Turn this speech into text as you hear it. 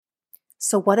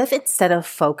So what if instead of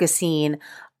focusing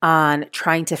on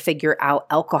trying to figure out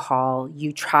alcohol,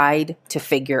 you tried to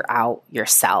figure out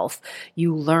yourself?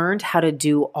 You learned how to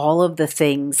do all of the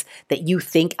things that you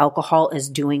think alcohol is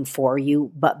doing for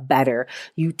you, but better.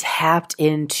 You tapped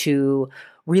into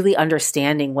really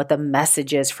understanding what the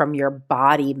messages from your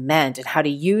body meant and how to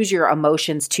use your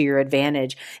emotions to your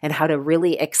advantage and how to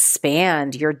really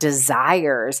expand your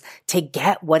desires to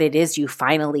get what it is you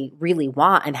finally really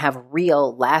want and have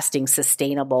real, lasting,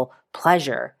 sustainable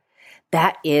pleasure.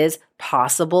 That is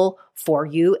possible for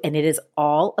you, and it is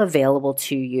all available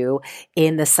to you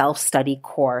in the self-study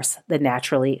course, The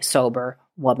Naturally Sober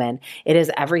Woman. It is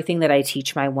everything that I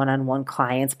teach my one-on-one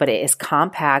clients, but it is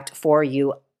compact for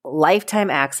you,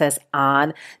 lifetime access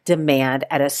on demand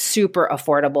at a super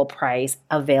affordable price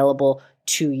available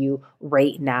to you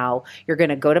right now. You're going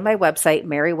to go to my website,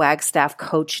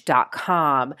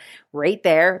 marywagstaffcoach.com. Right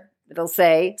there, it'll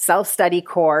say self-study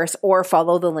course, or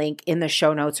follow the link in the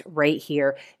show notes right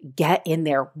here. Get in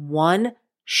there. One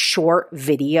short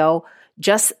video,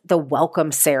 just the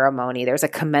welcome ceremony. There's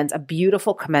a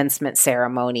beautiful commencement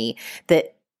ceremony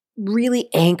that really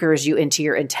anchors you into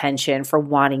your intention for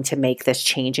wanting to make this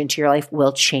change into your life.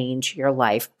 Will change your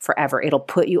life forever. It'll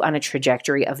put you on a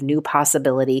trajectory of new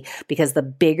possibility, because the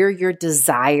bigger your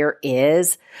desire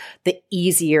is, the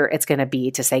easier it's going to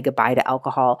be to say goodbye to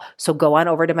alcohol. So go on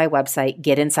over to my website,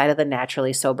 get inside of the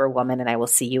Naturally Sober Woman, and I will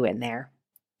see you in there.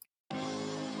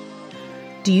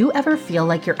 Do you ever feel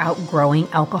like you're outgrowing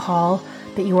alcohol,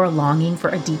 that you are longing for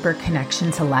a deeper connection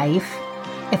to life?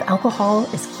 If alcohol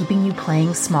is keeping you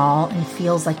playing small and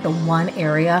feels like the one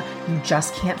area you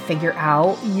just can't figure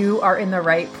out, you are in the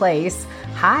right place.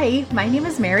 Hi, my name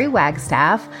is Mary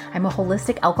Wagstaff. I'm a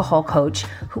holistic alcohol coach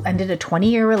who ended a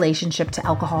 20-year relationship to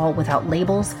alcohol without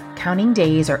labels, counting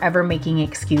days, or ever making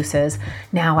excuses.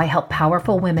 Now I help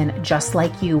powerful women just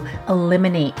like you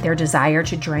eliminate their desire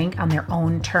to drink on their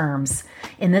own terms.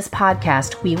 In this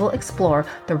podcast, we will explore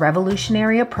the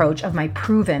revolutionary approach of my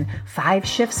proven 5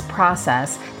 shifts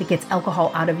process that gets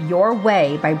alcohol out of your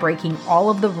way by breaking all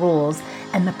of the rules,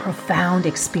 and the profound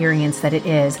experience that it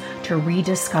is to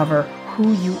rediscover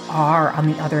who you are on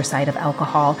the other side of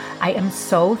alcohol. I am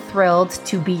so thrilled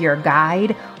to be your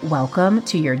guide. Welcome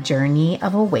to your journey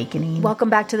of awakening. Welcome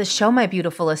back to the show, my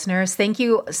beautiful listeners. Thank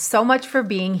you so much for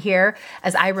being here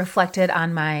as I reflected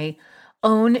on my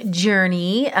own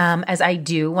journey. As I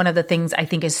do, one of the things I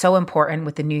think is so important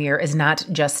with the new year is not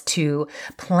just to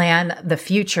plan the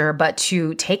future, but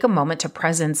to take a moment to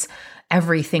presence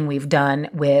everything we've done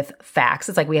with facts.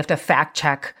 It's like we have to fact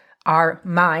check our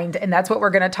mind. And that's what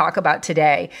we're going to talk about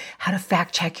today, how to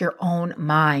fact check your own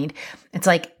mind. It's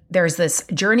like there's this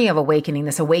journey of awakening,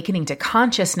 this awakening to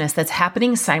consciousness that's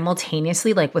happening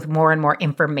simultaneously, like with more and more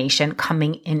information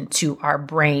coming into our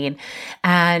brain.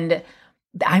 And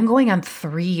I'm going on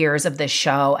 3 years of this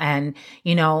show. And,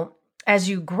 you know, as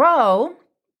you grow,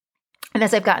 and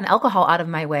as I've gotten alcohol out of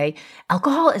my way,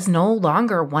 alcohol is no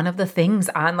longer one of the things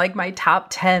on like my top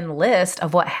 10 list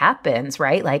of what happens,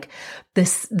 right? Like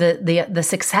this, the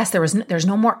success, there's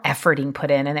no more efforting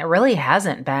put in, and it really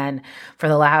hasn't been for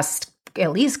the last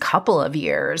at least couple of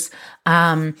years.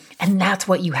 And that's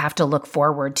what you have to look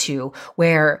forward to,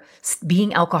 where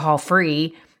being alcohol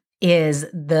free has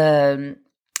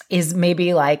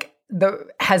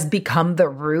become the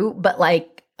root, but like,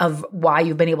 of why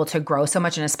you've been able to grow so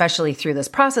much. And especially through this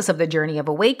process of the journey of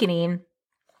awakening,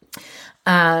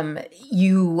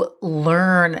 you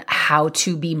learn how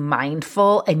to be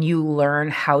mindful and you learn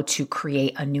how to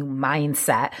create a new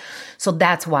mindset. So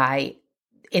that's why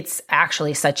it's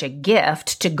actually such a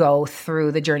gift to go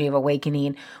through the journey of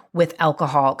awakening with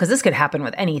alcohol, because this could happen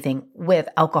with anything, with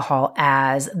alcohol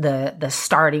as the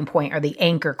starting point or the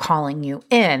anchor calling you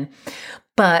in.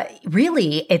 But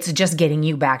really, it's just getting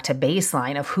you back to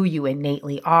baseline of who you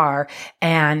innately are.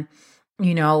 And,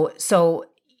 you know, so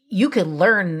you could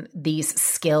learn these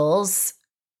skills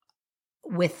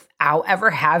without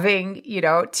ever having, you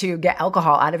know, to get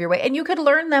alcohol out of your way. And you could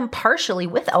learn them partially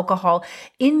with alcohol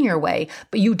in your way,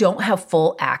 but you don't have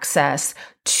full access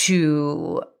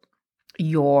to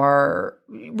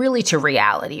to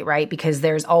reality, right? Because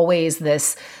there's always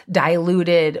this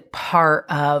diluted part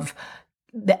of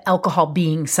the alcohol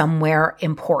being somewhere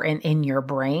important in your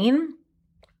brain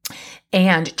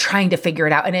and trying to figure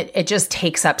it out. And it just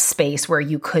takes up space where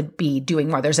you could be doing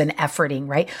more. There's an efforting,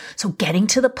 right? So getting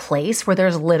to the place where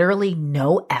there's literally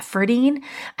no efforting.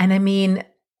 And I mean,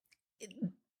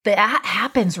 that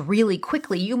happens really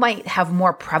quickly. You might have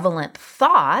more prevalent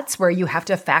thoughts where you have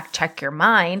to fact check your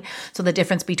mind. So the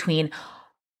difference between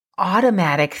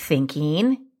automatic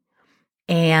thinking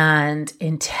and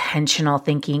intentional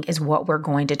thinking is what we're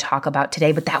going to talk about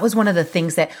today. But that was one of the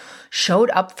things that showed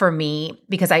up for me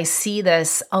because I see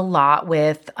this a lot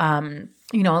with, in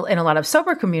a lot of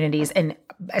sober communities, and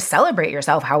celebrate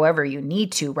yourself however you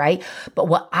need to, right? But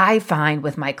what I find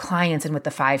with my clients and with the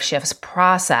 5 shifts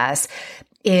process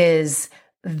is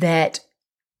that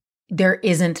there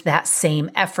isn't that same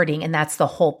efforting. And that's the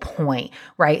whole point,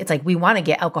 right? It's like we want to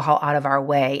get alcohol out of our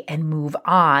way and move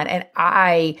on. And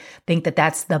I think that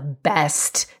that's the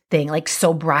best thing. Like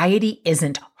sobriety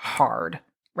isn't hard,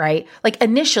 right? Like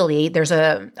initially there's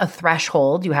a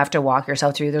threshold you have to walk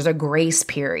yourself through. There's a grace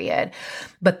period.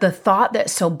 But the thought that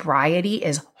sobriety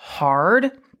is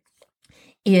hard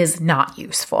is not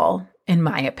useful, in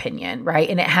my opinion, right?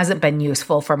 And it hasn't been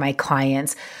useful for my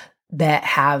clients that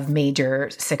have major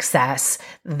success.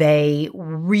 They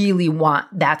really want,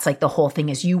 that's like the whole thing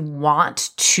is you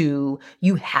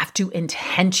have to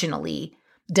intentionally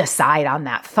decide on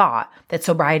that thought that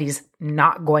sobriety is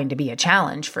not going to be a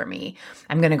challenge for me.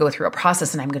 I'm going to go through a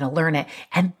process and I'm going to learn it.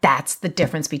 And that's the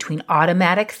difference between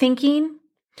automatic thinking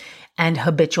and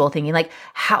habitual thinking.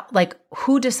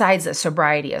 Who decides that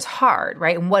sobriety is hard,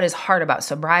 right? And what is hard about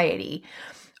sobriety?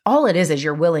 All it is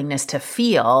your willingness to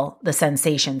feel the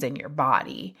sensations in your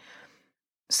body.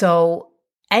 So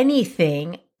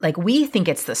anything, like we think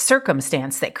it's the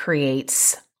circumstance that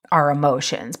creates our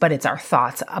emotions, but it's our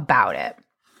thoughts about it.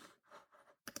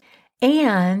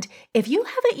 And if you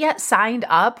haven't yet signed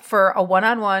up for a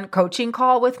one-on-one coaching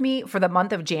call with me for the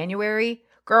month of January,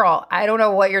 girl, I don't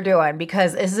know what you're doing,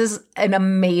 because this is an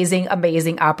amazing,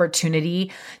 amazing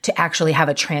opportunity to actually have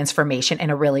a transformation in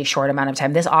a really short amount of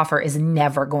time. This offer is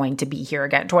never going to be here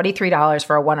again. $23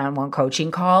 for a one-on-one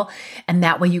coaching call. And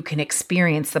that way you can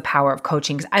experience the power of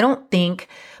coaching. I don't think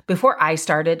before I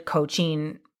started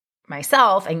coaching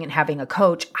myself and having a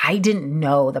coach, I didn't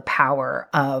know the power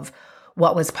of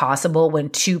what was possible when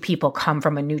 2 people come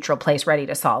from a neutral place ready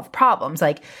to solve problems.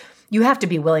 Like, you have to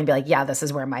be willing to be like, yeah, this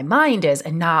is where my mind is,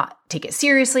 and not take it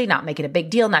seriously, not make it a big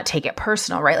deal, not take it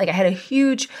personal, right? Like I had a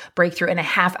huge breakthrough in a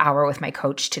half hour with my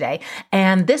coach today.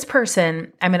 And this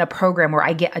person, I'm in a program where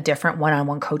I get a different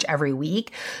one-on-one coach every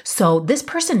week. So this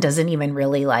person doesn't even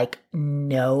really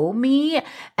know me.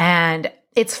 And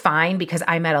it's fine because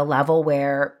I'm at a level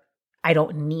where I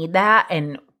don't need that.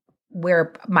 And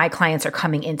where my clients are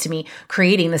coming into me,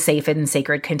 creating the safe and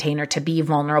sacred container to be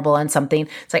vulnerable in something.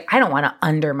 It's like, I don't want to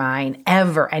undermine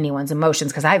ever anyone's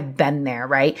emotions because I've been there,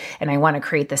 right? And I want to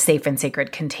create the safe and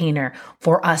sacred container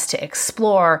for us to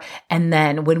explore. And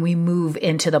then when we move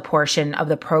into the portion of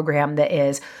the program that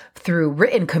is through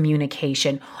written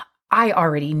communication, I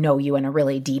already know you in a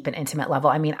really deep and intimate level.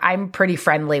 I mean, I'm pretty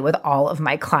friendly with all of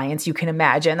my clients, you can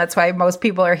imagine. That's why most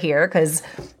people are here, because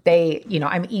they,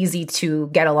 I'm easy to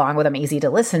get along with, I'm easy to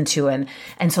listen to. And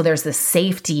so there's this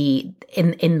safety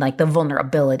in like the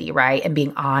vulnerability, right? And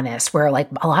being honest, where like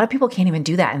a lot of people can't even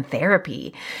do that in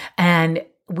therapy. And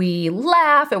we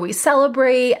laugh and we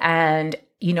celebrate, and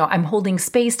I'm holding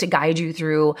space to guide you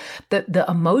through the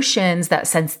emotions, that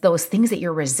sense, those things that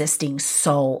you're resisting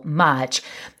so much.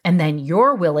 And then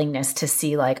your willingness to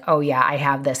see like, oh yeah, I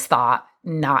have this thought,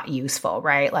 not useful,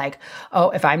 right? Like, oh,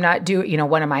 if I'm not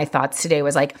one of my thoughts today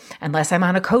was like, unless I'm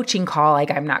on a coaching call, like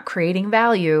I'm not creating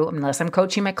value unless I'm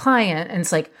coaching my client. And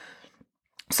it's like,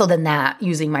 so then that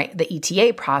using the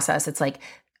ETA process, it's like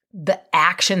the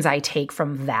actions I take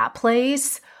from that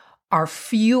place are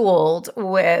fueled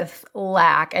with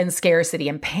lack and scarcity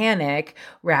and panic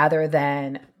rather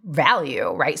than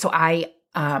value, right? So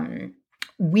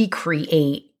we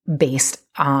create based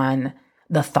on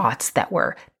the thoughts that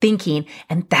we're thinking,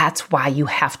 and that's why you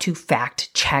have to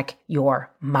fact check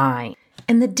your mind.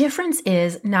 And the difference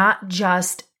is not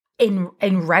just in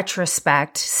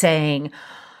retrospect saying,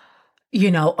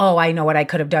 oh, I know what I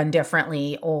could have done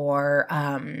differently, or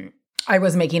I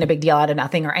was making a big deal out of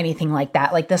nothing or anything like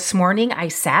that. Like this morning, I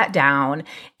sat down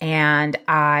and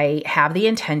I have the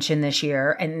intention this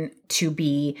year and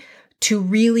to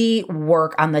really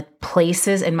work on the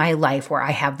places in my life where I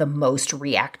have the most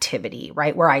reactivity,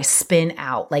 right? Where I spin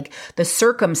out, like the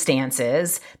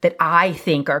circumstances that I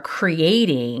think are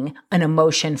creating an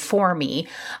emotion for me.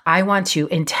 I want to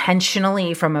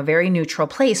intentionally, from a very neutral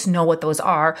place, know what those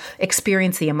are,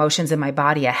 experience the emotions in my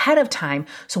body ahead of time.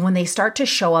 So when they start to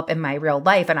show up in my real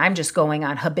life and I'm just going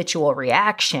on habitual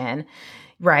reaction,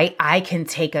 right? I can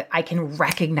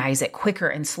recognize it quicker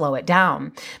and slow it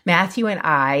down. Matthew and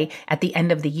I, at the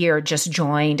end of the year, just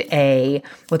joined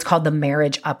what's called the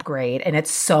Marriage Upgrade. And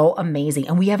it's so amazing.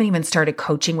 And we haven't even started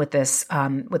coaching with this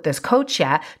coach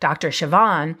yet, Dr.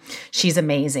 Siobhan. She's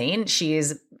amazing.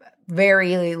 She's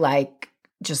very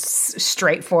just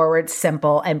straightforward,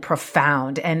 simple, and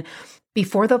profound. And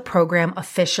before the program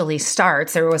officially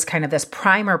starts, there was kind of this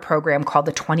primer program called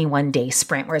the 21-day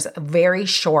sprint, where it's a very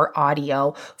short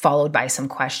audio followed by some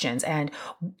questions. And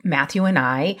Matthew and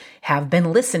I have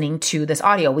been listening to this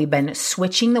audio. We've been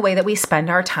switching the way that we spend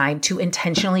our time to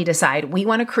intentionally decide we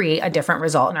want to create a different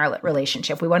result in our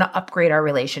relationship. We want to upgrade our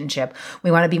relationship.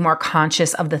 We want to be more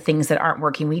conscious of the things that aren't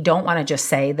working. We don't want to just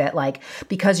say that, like,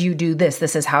 because you do this,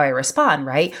 this is how I respond,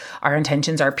 right? Our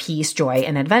intentions are peace, joy,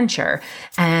 and adventure.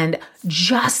 And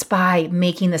just by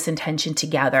making this intention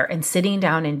together and sitting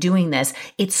down and doing this,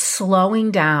 it's slowing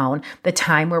down the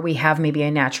time where we have maybe a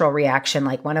natural reaction.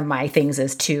 Like, one of my things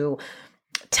is to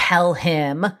tell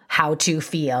him how to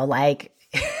feel, like,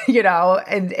 in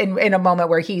a moment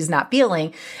where he's not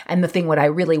feeling. And the thing, what I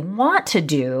really want to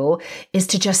do is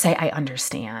to just say, I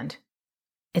understand.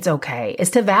 It's okay.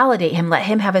 Is to validate him, let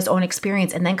him have his own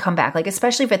experience, and then come back. Like,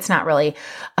 especially if it's not really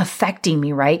affecting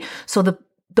me, right? So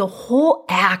the whole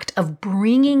act of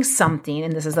bringing something,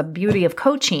 and this is the beauty of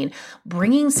coaching,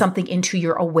 bringing something into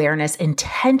your awareness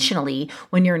intentionally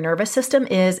when your nervous system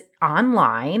is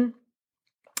online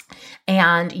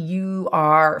and you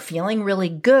are feeling really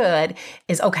good,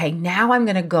 is, okay, now I'm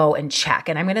going to go and check,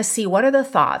 and I'm going to see what are the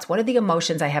thoughts, what are the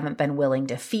emotions I haven't been willing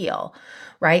to feel,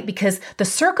 right? Because the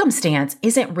circumstance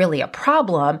isn't really a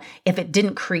problem if it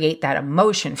didn't create that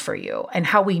emotion for you. And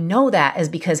how we know that is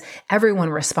because everyone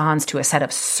responds to a set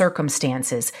of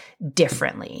circumstances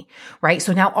differently, right?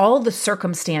 So now all the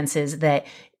circumstances that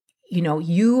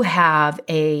you have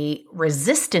a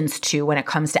resistance to when it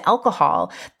comes to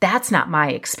alcohol, that's not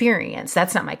my experience.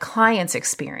 That's not my client's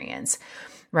experience,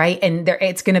 right? And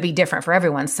it's going to be different for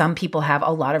everyone. Some people have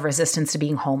a lot of resistance to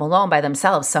being home alone by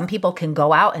themselves. Some people can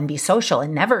go out and be social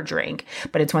and never drink,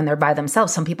 but it's when they're by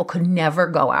themselves. Some people could never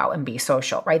go out and be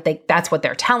social, right? That's what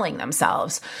they're telling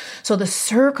themselves. So the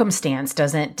circumstance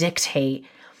doesn't dictate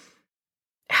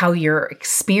how you're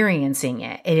experiencing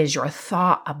it. It is your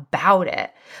thought about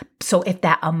it. So if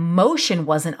that emotion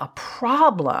wasn't a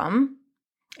problem,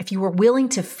 if you were willing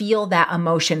to feel that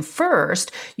emotion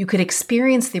first, you could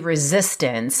experience the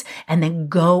resistance and then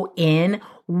go in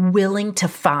willing to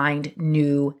find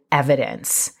new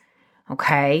evidence.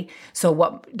 Okay. So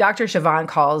what Dr. Siobhan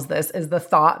calls this is the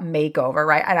thought makeover,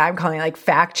 right? And I'm calling it like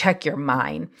fact check your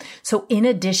mind. So in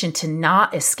addition to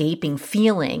not escaping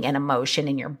feeling and emotion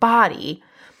in your body,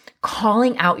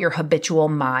 calling out your habitual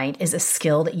mind is a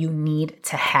skill that you need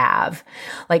to have.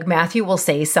 Like, Matthew will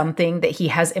say something that he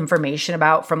has information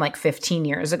about from like 15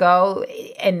 years ago,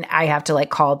 and I have to like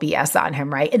call BS on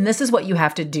him, right? And this is what you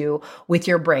have to do with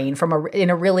your brain in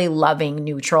a really loving,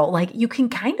 neutral, like, you can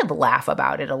kind of laugh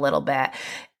about it a little bit.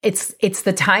 It's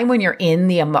the time when you're in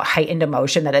the heightened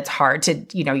emotion that it's hard to,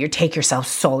 you take yourself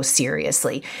so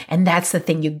seriously. And that's the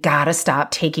thing. You got to stop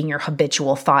taking your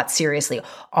habitual thoughts seriously.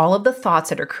 All of the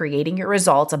thoughts that are creating your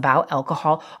results about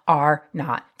alcohol are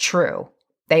not true.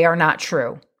 They are not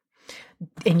true.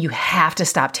 And you have to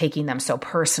stop taking them so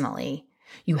personally.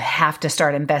 You have to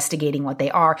start investigating what they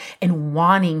are and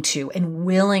wanting to and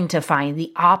willing to find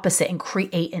the opposite and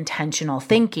create intentional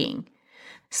thinking.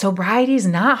 Sobriety is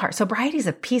not hard. Sobriety is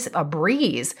a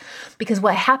breeze, because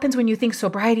what happens when you think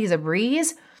sobriety is a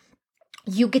breeze,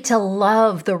 you get to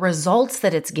love the results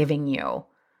that it's giving you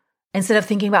instead of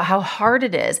thinking about how hard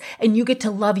it is. And you get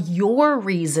to love your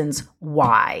reasons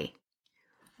why.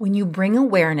 When you bring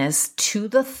awareness to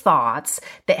the thoughts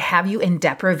that have you in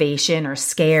deprivation or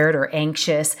scared or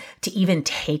anxious to even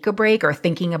take a break or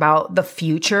thinking about the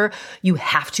future, you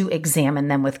have to examine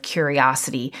them with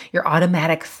curiosity. Your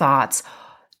automatic thoughts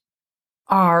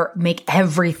make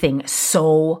everything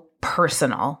so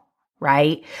personal,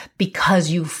 right? Because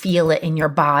you feel it in your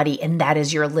body, and that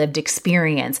is your lived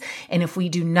experience. And if we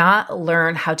do not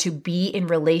learn how to be in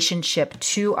relationship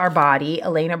to our body,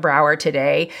 Elena Brower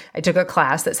today, I took a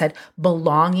class that said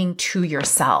belonging to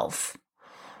yourself.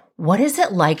 What is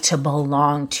it like to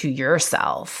belong to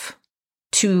yourself?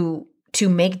 To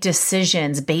make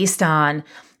decisions based on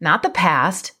not the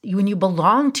past. When you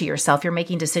belong to yourself, you're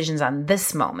making decisions on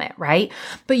this moment, right?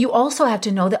 But you also have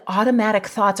to know that automatic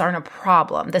thoughts aren't a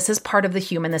problem. This is part of the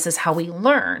human. This is how we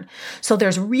learn. So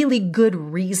there's really good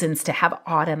reasons to have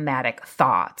automatic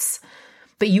thoughts.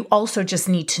 But you also just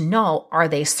need to know, are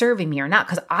they serving me or not?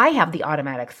 Because I have the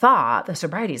automatic thought, the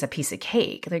sobriety is a piece of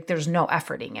cake. Like, there's no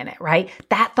efforting in it, right?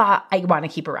 That thought I want to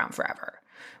keep around forever,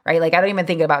 right? Like, I don't even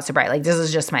think about sobriety. Like, this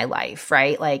is just my life,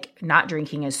 right? Like, not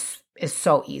drinking is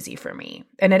so easy for me.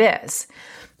 And it is.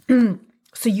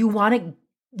 So you want to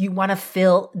you want to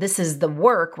fill, this is the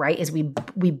work, right? Is we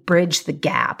bridge the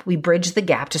gap. We bridge the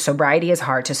gap to sobriety is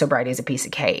hard, to sobriety is a piece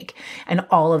of cake, and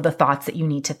all of the thoughts that you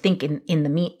need to think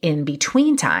in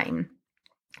between time.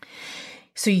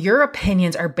 So your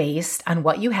opinions are based on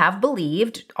what you have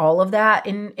believed, all of that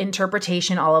in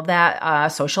interpretation, all of that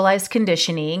socialized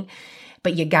conditioning,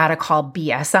 but you got to call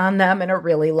BS on them in a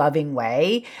really loving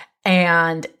way.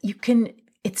 And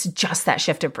it's just that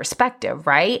shift of perspective,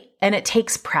 right? And it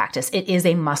takes practice. It is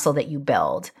a muscle that you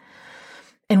build.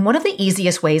 And one of the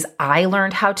easiest ways I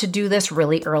learned how to do this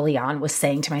really early on was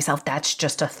saying to myself, that's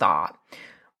just a thought.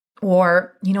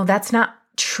 Or, that's not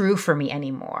true for me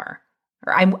anymore.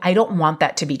 Or I don't want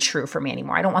that to be true for me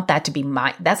anymore. I don't want that to be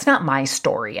that's not my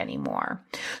story anymore.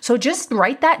 So just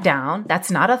write that down.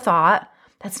 That's not a thought.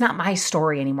 That's not my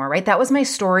story anymore, right? That was my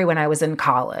story when I was in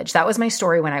college. That was my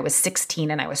story when I was 16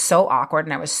 and I was so awkward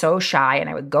and I was so shy and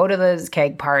I would go to those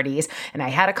keg parties and I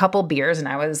had a couple beers and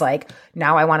I was like,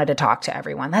 now I wanted to talk to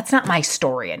everyone. That's not my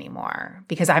story anymore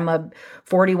because I'm a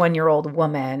 41-year-old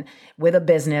woman with a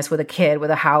business, with a kid,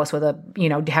 with a house, with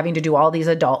having to do all these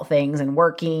adult things and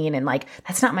working, and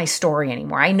that's not my story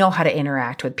anymore. I know how to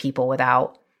interact with people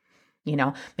without,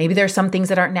 maybe there's some things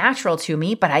that aren't natural to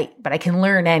me, but I can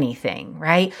learn anything,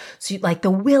 right? So the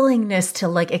willingness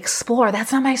to explore,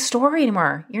 that's not my story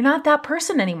anymore. You're not that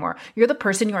person anymore. You're the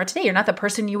person you are today. You're not the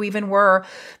person you even were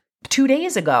 2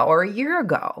 days ago or a year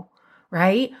ago,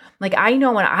 right? I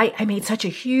know when I made such a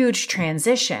huge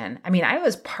transition. I mean, I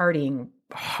was partying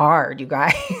hard, you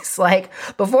guys,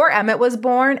 before Emmett was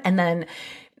born, and then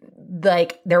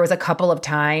there was a couple of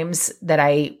times that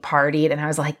I partied and I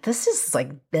was like, this is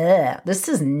this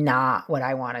is not what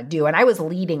I want to do. And I was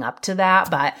leading up to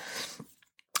that, but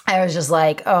I was just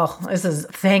like, oh,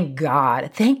 thank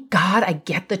God I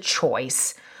get the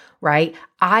choice, right?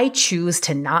 I choose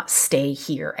to not stay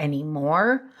here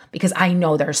anymore because I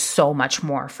know there's so much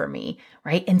more for me,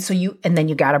 right? And then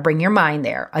you got to bring your mind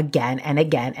there again and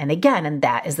again and again. And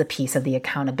that is the piece of the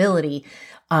accountability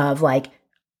of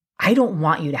I don't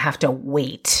want you to have to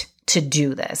wait to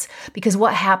do this, because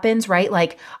what happens,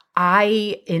 right?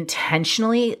 I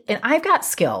intentionally, and I've got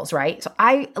skills, right? So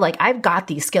I've got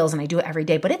these skills and I do it every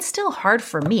day, but it's still hard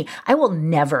for me. I will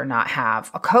never not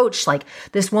have a coach.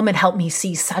 This woman helped me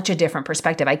see such a different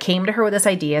perspective. I came to her with this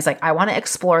idea. It's I want to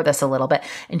explore this a little bit.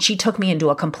 And she took me into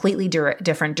a completely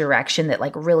different direction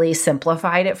that really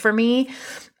simplified it for me.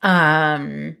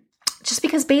 Just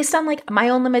because based on my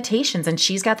own limitations, and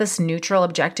she's got this neutral,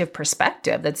 objective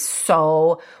perspective was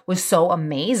so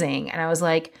amazing. And I was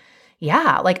like,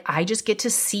 yeah, I just get to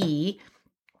see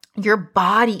your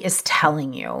body is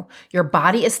telling you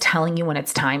when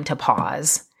it's time to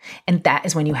pause. And that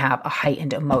is when you have a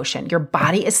heightened emotion. Your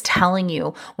body is telling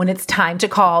you when it's time to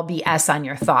call BS on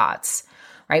your thoughts,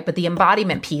 right? But the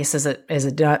embodiment piece is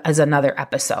another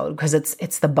episode, because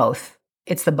it's the both.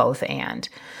 It's the both and.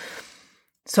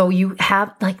 So you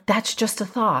have that's just a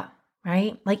thought,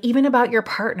 right? Even about your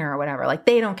partner or whatever,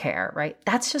 they don't care, right?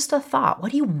 That's just a thought.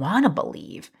 What do you want to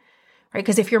believe, right?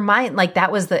 Because if your mind,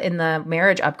 that was in the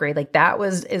marriage upgrade, is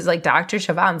Dr.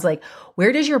 Siobhan's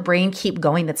where does your brain keep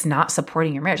going that's not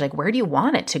supporting your marriage? Where do you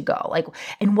want it to go?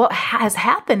 And what has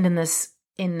happened in this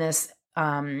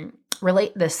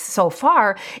this so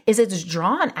far is it's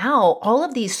drawn out all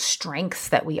of these strengths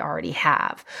that we already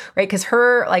have, right? Because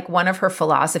one of her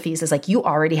philosophies is you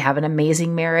already have an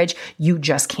amazing marriage. You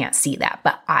just can't see that,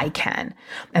 but I can.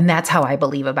 And that's how I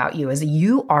believe about you, is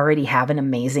you already have an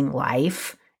amazing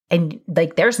life. And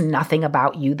there's nothing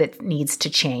about you that needs to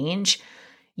change.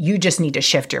 You just need to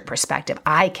shift your perspective.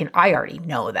 I already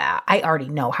know that. I already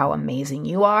know how amazing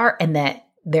you are, and that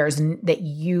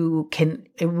you can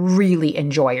really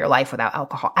enjoy your life without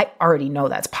alcohol. I already know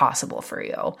that's possible for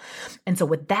you. And so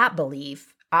with that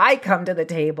belief, I come to the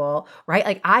table,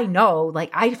 right? I know,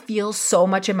 I feel so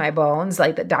much in my bones,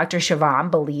 that Dr.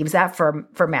 Siobhan believes that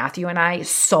for Matthew and I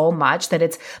so much, that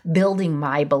it's building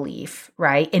my belief,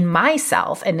 right? In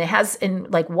myself. And it has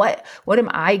what am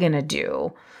I going to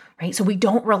do? Right? So we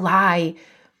don't rely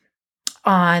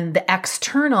on the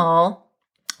external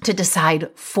to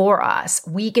decide for us.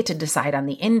 We get to decide on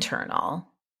the internal.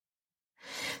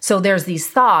 So there's these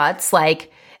thoughts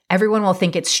everyone will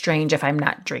think it's strange if I'm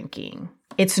not drinking.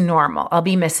 It's normal. I'll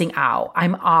be missing out.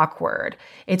 I'm awkward.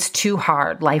 It's too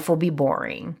hard. Life will be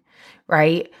boring,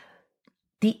 right?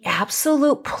 The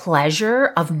absolute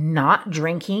pleasure of not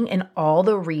drinking and all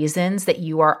the reasons that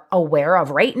you are aware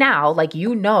of right now,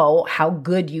 how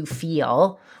good you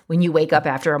feel when you wake up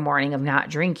after a morning of not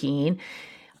drinking,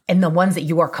 and the ones that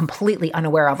you are completely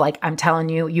unaware of, I'm telling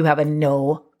you, you have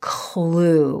no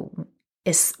clue,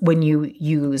 is when you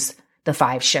use the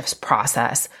 5 shifts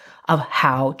process of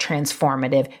how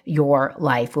transformative your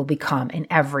life will become in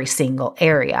every single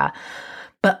area.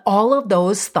 But all of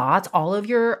those thoughts, all of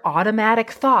your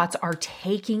automatic thoughts are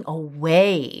taking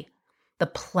away the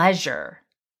pleasure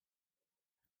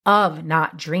of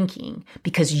not drinking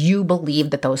because you believe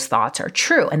that those thoughts are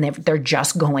true and they're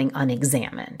just going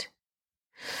unexamined.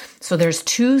 So there's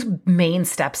two main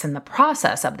steps in the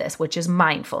process of this, which is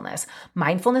mindfulness.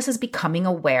 Mindfulness is becoming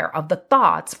aware of the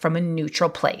thoughts from a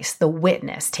neutral place, the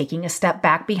witness, taking a step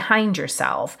back behind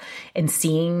yourself and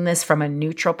seeing this from a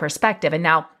neutral perspective. And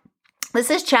now, this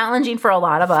is challenging for a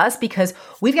lot of us because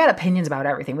we've got opinions about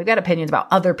everything. We've got opinions about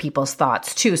other people's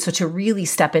thoughts too. So to really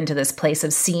step into this place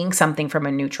of seeing something from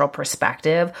a neutral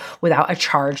perspective without a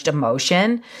charged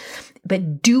emotion,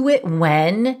 but do it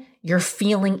when you're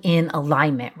feeling in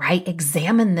alignment, right?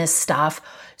 Examine this stuff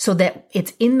so that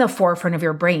it's in the forefront of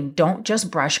your brain. Don't just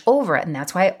brush over it. And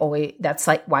that's why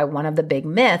why one of the big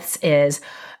myths is,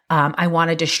 I want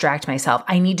to distract myself.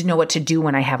 I need to know what to do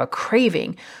when I have a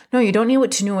craving. No, you don't need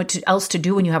to know what else to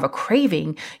do when you have a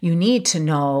craving. You need to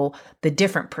know the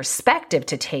different perspective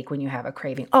to take when you have a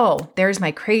craving. Oh, there's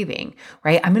my craving,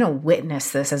 right? I'm going to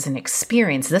witness this as an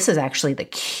experience. This is actually the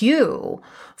cue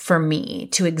for me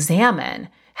to examine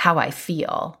how I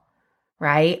feel,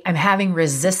 right? I'm having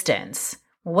resistance.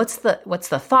 Well, what's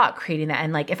the thought creating that?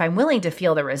 And like, if I'm willing to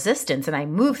feel the resistance and I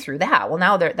move through that, well,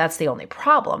 now that's the only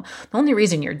problem. The only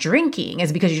reason you're drinking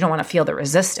is because you don't want to feel the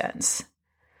resistance,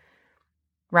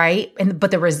 right?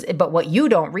 But what you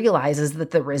don't realize is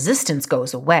that the resistance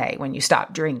goes away when you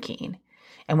stop drinking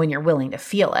and when you're willing to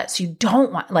feel it. So you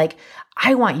don't want, like,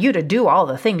 I want you to do all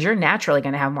the things. You're naturally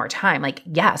going to have more time. Like,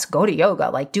 yes, go to yoga,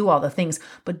 like do all the things,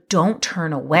 but don't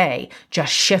turn away.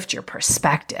 Just shift your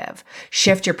perspective.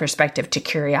 Shift your perspective to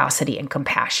curiosity and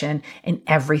compassion, and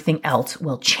everything else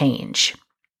will change.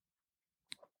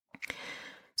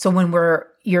 So when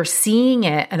you're seeing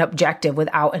it an objective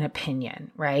without an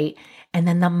opinion, right? And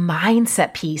then the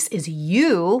mindset piece is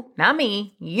you, not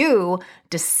me, you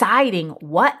deciding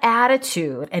what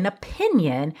attitude and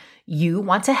opinion you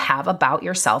want to have about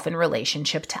yourself in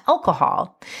relationship to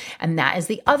alcohol. And that is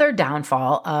the other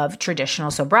downfall of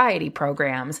traditional sobriety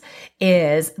programs,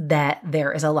 is that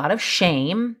there is a lot of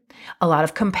shame, a lot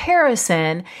of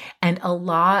comparison, and a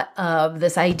lot of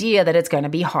this idea that it's going to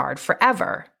be hard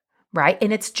forever, right?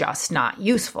 And it's just not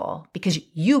useful because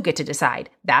you get to decide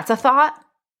that's a thought.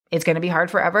 It's going to be hard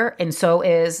forever. And so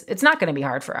it's not going to be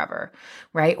hard forever,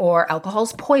 right? Or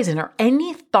alcohol's poison, or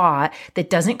any thought that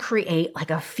doesn't create like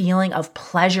a feeling of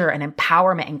pleasure and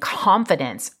empowerment and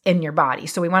confidence in your body.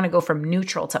 So we want to go from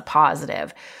neutral to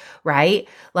positive, right?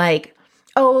 Like,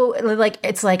 oh, like,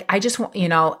 it's like, I just want,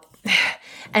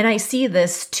 and I see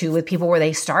this too with people where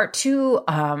they start to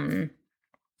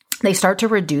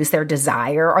reduce their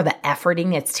desire or the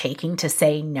efforting it's taking to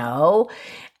say no.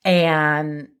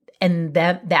 And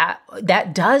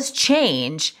that does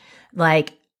change,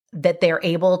 like that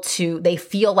they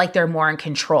feel like they're more in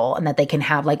control and that they can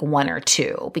have like one or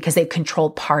two because they've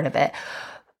controlled part of it.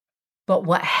 But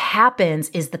what happens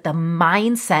is that the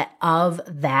mindset of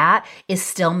that is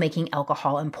still making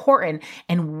alcohol important.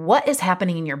 And what is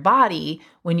happening in your body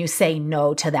when you say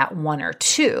no to that one or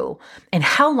two? And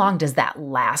how long does that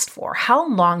last for? How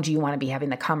long do you want to be having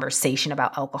the conversation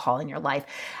about alcohol in your life?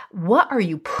 What are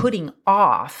you putting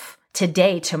off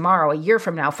today, tomorrow, a year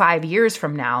from now, 5 years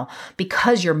from now,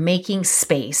 because you're making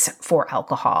space for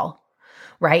alcohol,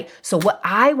 right? So what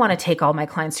I want to take all my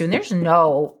clients to,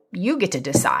 and you get to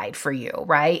decide for you,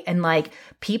 right? And like,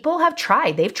 people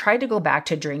they've tried to go back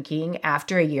to drinking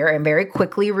after a year and very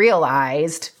quickly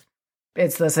realized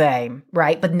it's the same,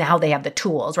 right? But now they have the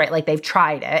tools, right? Like they've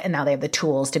tried it and now they have the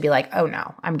tools to be like, oh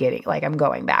no, I'm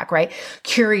going back, right?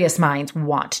 Curious minds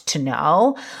want to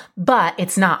know, but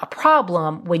it's not a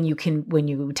problem when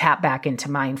you tap back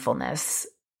into mindfulness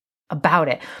about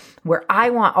it. Where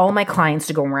I want all my clients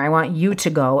to go and where I want you to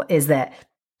go is that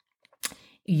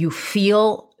you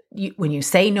feel, when you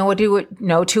say no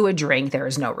to a drink, there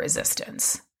is no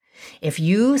resistance.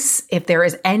 If there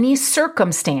is any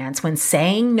circumstance when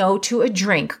saying no to a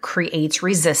drink creates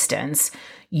resistance,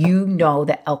 you know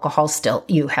that alcohol still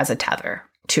has a tether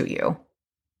to you,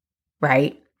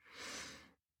 right?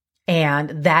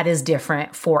 And that is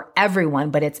different for everyone,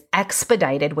 but it's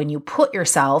expedited when you put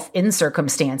yourself in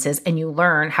circumstances and you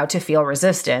learn how to feel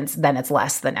resistance, then it's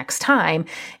less the next time.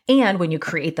 And when you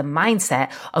create the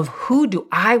mindset of who do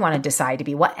I want to decide to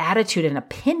be, what attitude and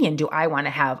opinion do I want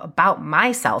to have about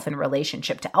myself in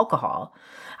relationship to alcohol?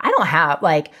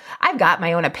 I've got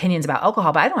my own opinions about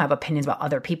alcohol, but I don't have opinions about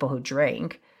other people who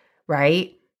drink,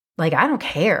 right? Like, I don't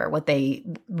care what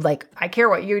I care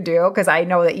what you do because I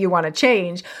know that you want to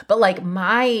change. But like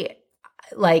my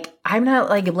like, I'm not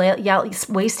like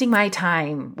wasting my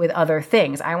time with other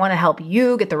things. I want to help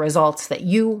you get the results that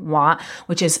you want,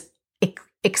 which is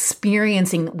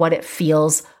experiencing what it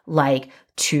feels like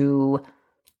to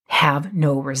have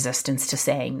no resistance to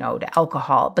saying no to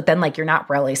alcohol. But then like, you're not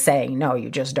really saying no, you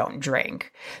just don't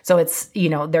drink. So it's,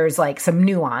 there's like some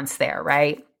nuance there,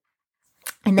 right?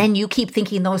 And then you keep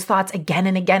thinking those thoughts again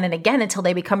and again and again until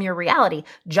they become your reality,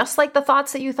 just like the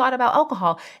thoughts that you thought about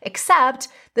alcohol, except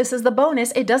this is the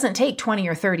bonus. It doesn't take 20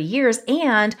 or 30 years.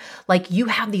 And like, you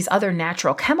have these other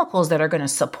natural chemicals that are going to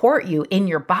support you in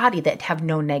your body that have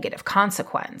no negative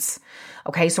consequence.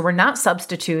 Okay. So we're not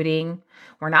substituting,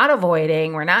 we're not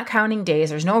avoiding, we're not counting days.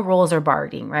 There's no rules or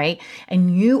bargaining, right?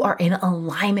 And you are in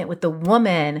alignment with the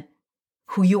woman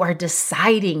who you are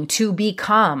deciding to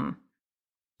become.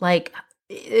 Like,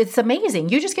 it's amazing.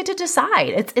 You just get to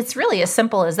decide. It's really as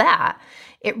simple as that.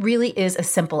 It really is as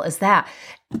simple as that.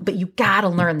 But you got to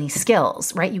learn these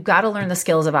skills, right? You got to learn the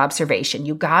skills of observation.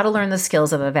 You got to learn the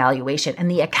skills of evaluation.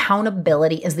 And the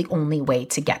accountability is the only way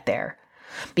to get there,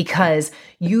 because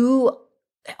you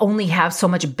only have so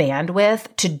much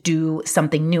bandwidth to do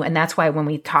something new. And that's why when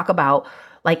we talk about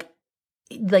like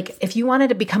if you wanted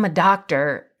to become a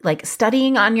doctor, like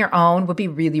studying on your own would be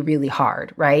really, really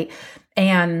hard, right?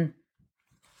 And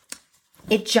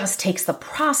it just takes the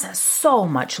process so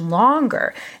much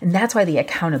longer. And that's why the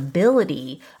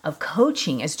accountability of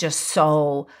coaching is just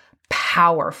so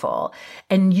powerful.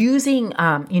 And using,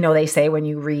 they say when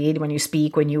you read, when you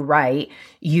speak, when you write,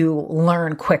 you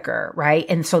learn quicker, right?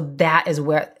 And so that is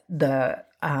where the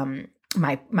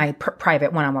my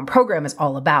private one-on-one program is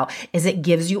all about, is it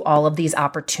gives you all of these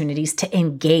opportunities to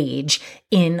engage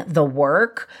in the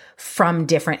work from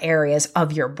different areas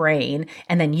of your brain.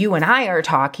 And then you and I are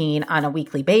talking on a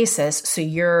weekly basis.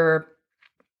 So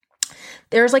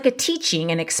there's like a teaching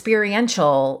and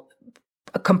experiential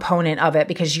component of it,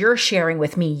 because you're sharing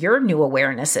with me your new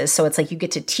awarenesses. So it's like you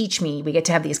get to teach me, we get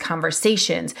to have these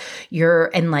conversations.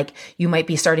 And like you might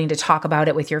be starting to talk about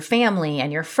it with your family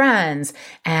and your friends,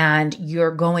 and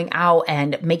you're going out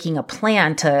and making a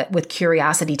plan with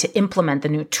curiosity to implement the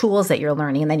new tools that you're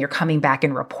learning. And then you're coming back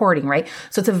and reporting, right?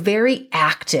 So it's a very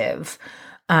active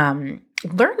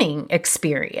learning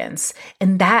experience.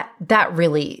 And that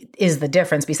really is the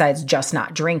difference, besides just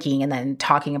not drinking and then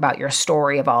talking about your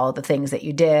story of all the things that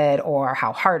you did or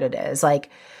how hard it is. Like,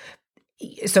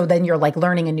 so then you're like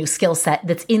learning a new skill set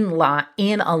that's in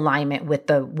alignment with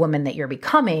the woman that you're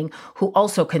becoming, who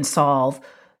also can solve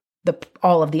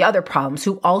all of the other problems,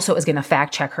 who also is going to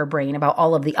fact check her brain about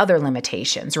all of the other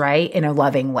limitations, right? In a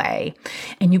loving way.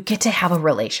 And you get to have a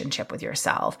relationship with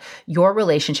yourself. Your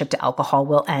relationship to alcohol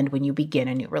will end when you begin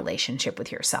a new relationship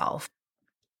with yourself.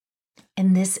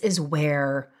 And this is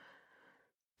where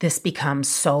this becomes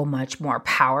so much more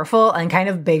powerful and kind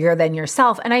of bigger than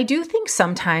yourself. And I do think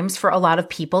sometimes for a lot of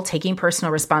people, taking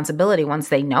personal responsibility once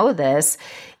they know this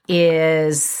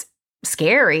is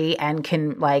scary, and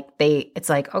it's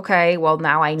like, okay, well,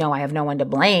 now I know I have no one to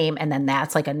blame. And then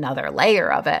that's like another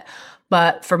layer of it.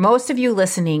 But for most of you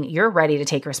listening, you're ready to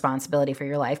take responsibility for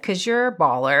your life because you're a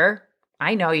baller.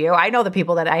 I know you. I know the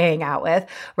people that I hang out with,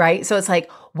 right? So it's like,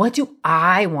 what do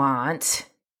I want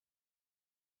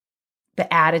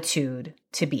the attitude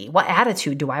to be? What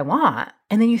attitude do I want?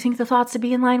 And then you think the thoughts to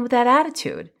be in line with that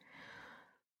attitude.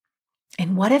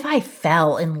 And what if I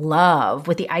fell in love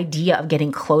with the idea of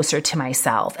getting closer to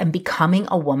myself and becoming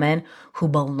a woman who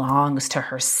belongs to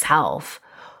herself?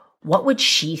 What would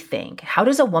she think? How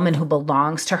does a woman who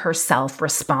belongs to herself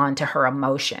respond to her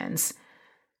emotions?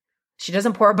 She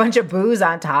doesn't pour a bunch of booze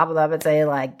on top of them and say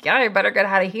like, yeah, you better get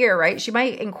out of here, right? She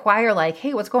might inquire like,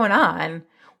 hey, what's going on?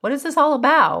 What is this all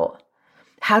about?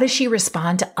 How does she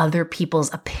respond to other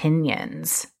people's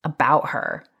opinions about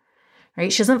her?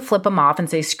 Right? She doesn't flip them off and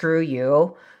say, screw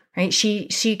you, right?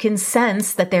 She can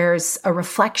sense that there's a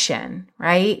reflection,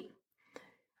 right?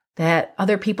 That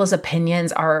other people's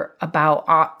opinions are about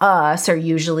us, or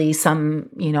usually some,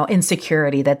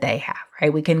 insecurity that they have,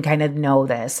 right? We can kind of know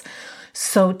this.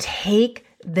 So take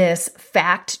this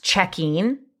fact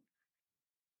checking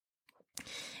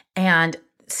and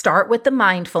start with the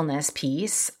mindfulness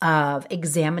piece of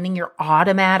examining your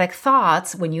automatic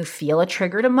thoughts when you feel a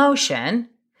triggered emotion.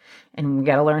 And we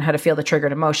got to learn how to feel the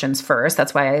triggered emotions first.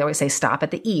 That's why I always say stop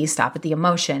at the E, stop at the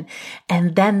emotion.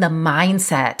 And then the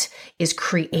mindset is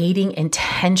creating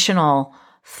intentional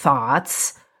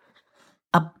thoughts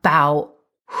about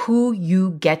who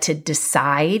you get to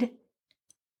decide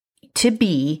to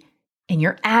be in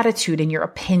your attitude and your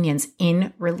opinions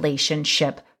in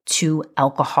relationship to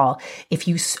alcohol. If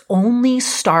you only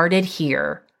started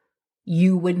here,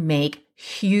 you would make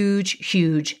huge,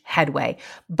 huge headway.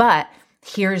 But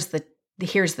here's the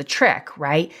trick,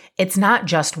 right? It's not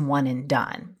just one and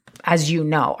done. As you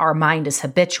know, our mind is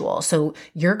habitual. So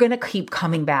you're going to keep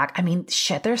coming back. I mean,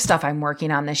 shit, there's stuff I'm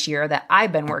working on this year that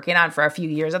I've been working on for a few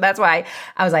years. And that's why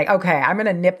I was like, okay, I'm going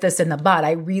to nip this in the bud.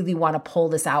 I really want to pull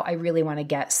this out. I really want to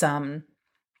get some,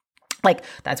 like,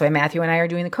 that's why Matthew and I are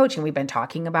doing the coaching. We've been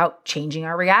talking about changing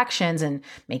our reactions and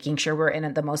making sure we're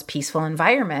in the most peaceful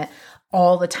environment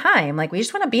all the time. Like, we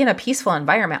just want to be in a peaceful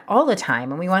environment all the time.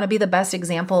 And we want to be the best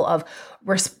example of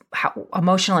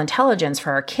emotional intelligence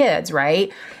for our kids,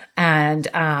 right? And,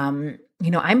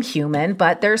 I'm human,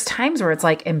 but there's times where it's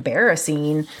like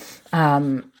embarrassing,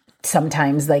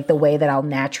 sometimes, like the way that I'll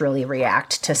naturally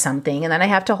react to something. And then I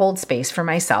have to hold space for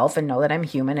myself and know that I'm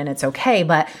human and it's okay.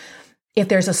 But if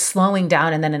there's a slowing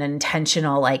down and then an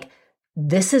intentional, like,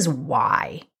 this is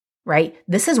why, right?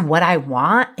 This is what I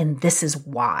want and this is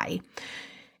why.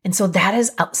 And so that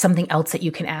is something else that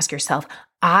you can ask yourself.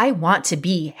 I want to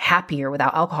be happier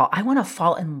without alcohol. I want to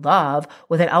fall in love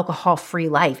with an alcohol-free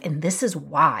life. And this is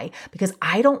why, because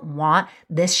I don't want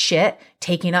this shit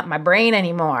taking up my brain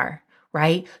anymore,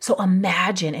 right? So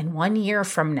imagine in 1 year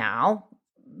from now,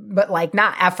 but like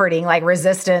not efforting, like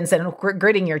resistance and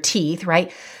gritting your teeth,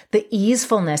 right? The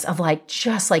easefulness of like,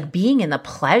 just like being in the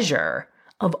pleasure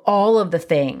of all of the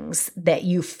things that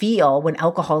you feel when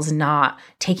alcohol is not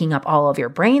taking up all of your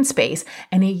brain space.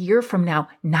 And a year from now,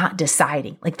 not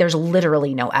deciding, like there's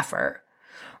literally no effort,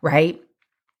 right?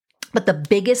 But the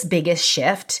biggest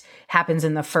shift happens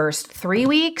in the first 3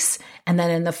 weeks and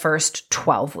then in the first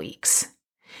 12 weeks.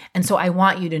 And so I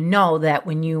want you to know that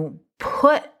when you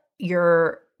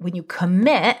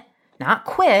commit, not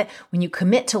quit, when you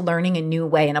commit to learning a new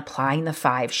way and applying the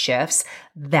 5 shifts,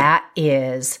 that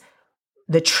is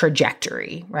the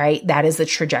trajectory, right? That is the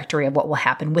trajectory of what will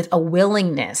happen with a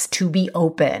willingness to be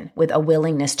open,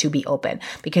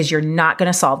 because you're not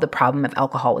going to solve the problem of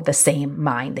alcohol with the same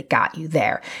mind that got you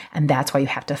there. And that's why you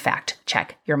have to fact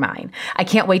check your mind. I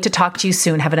can't wait to talk to you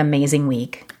soon. Have an amazing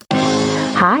week.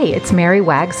 Hi, it's Mary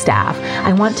Wagstaff.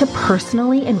 I want to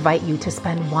personally invite you to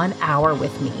spend 1 hour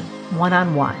with me,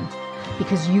 one-on-one,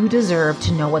 because you deserve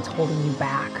to know what's holding you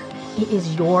back. It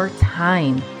is your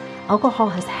time. Alcohol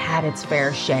has had its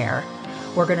fair share.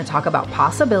 We're going to talk about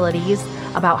possibilities,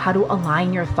 about how to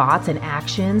align your thoughts and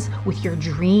actions with your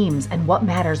dreams and what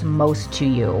matters most to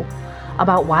you,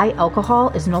 about why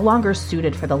alcohol is no longer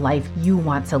suited for the life you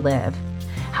want to live,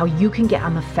 how you can get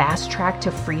on the fast track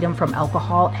to freedom from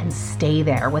alcohol and stay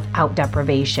there without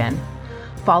deprivation.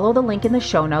 Follow the link in the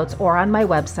show notes or on my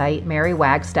website,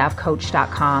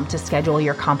 marywagstaffcoach.com, to schedule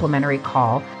your complimentary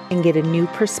call and get a new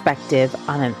perspective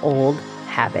on an old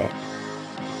habit.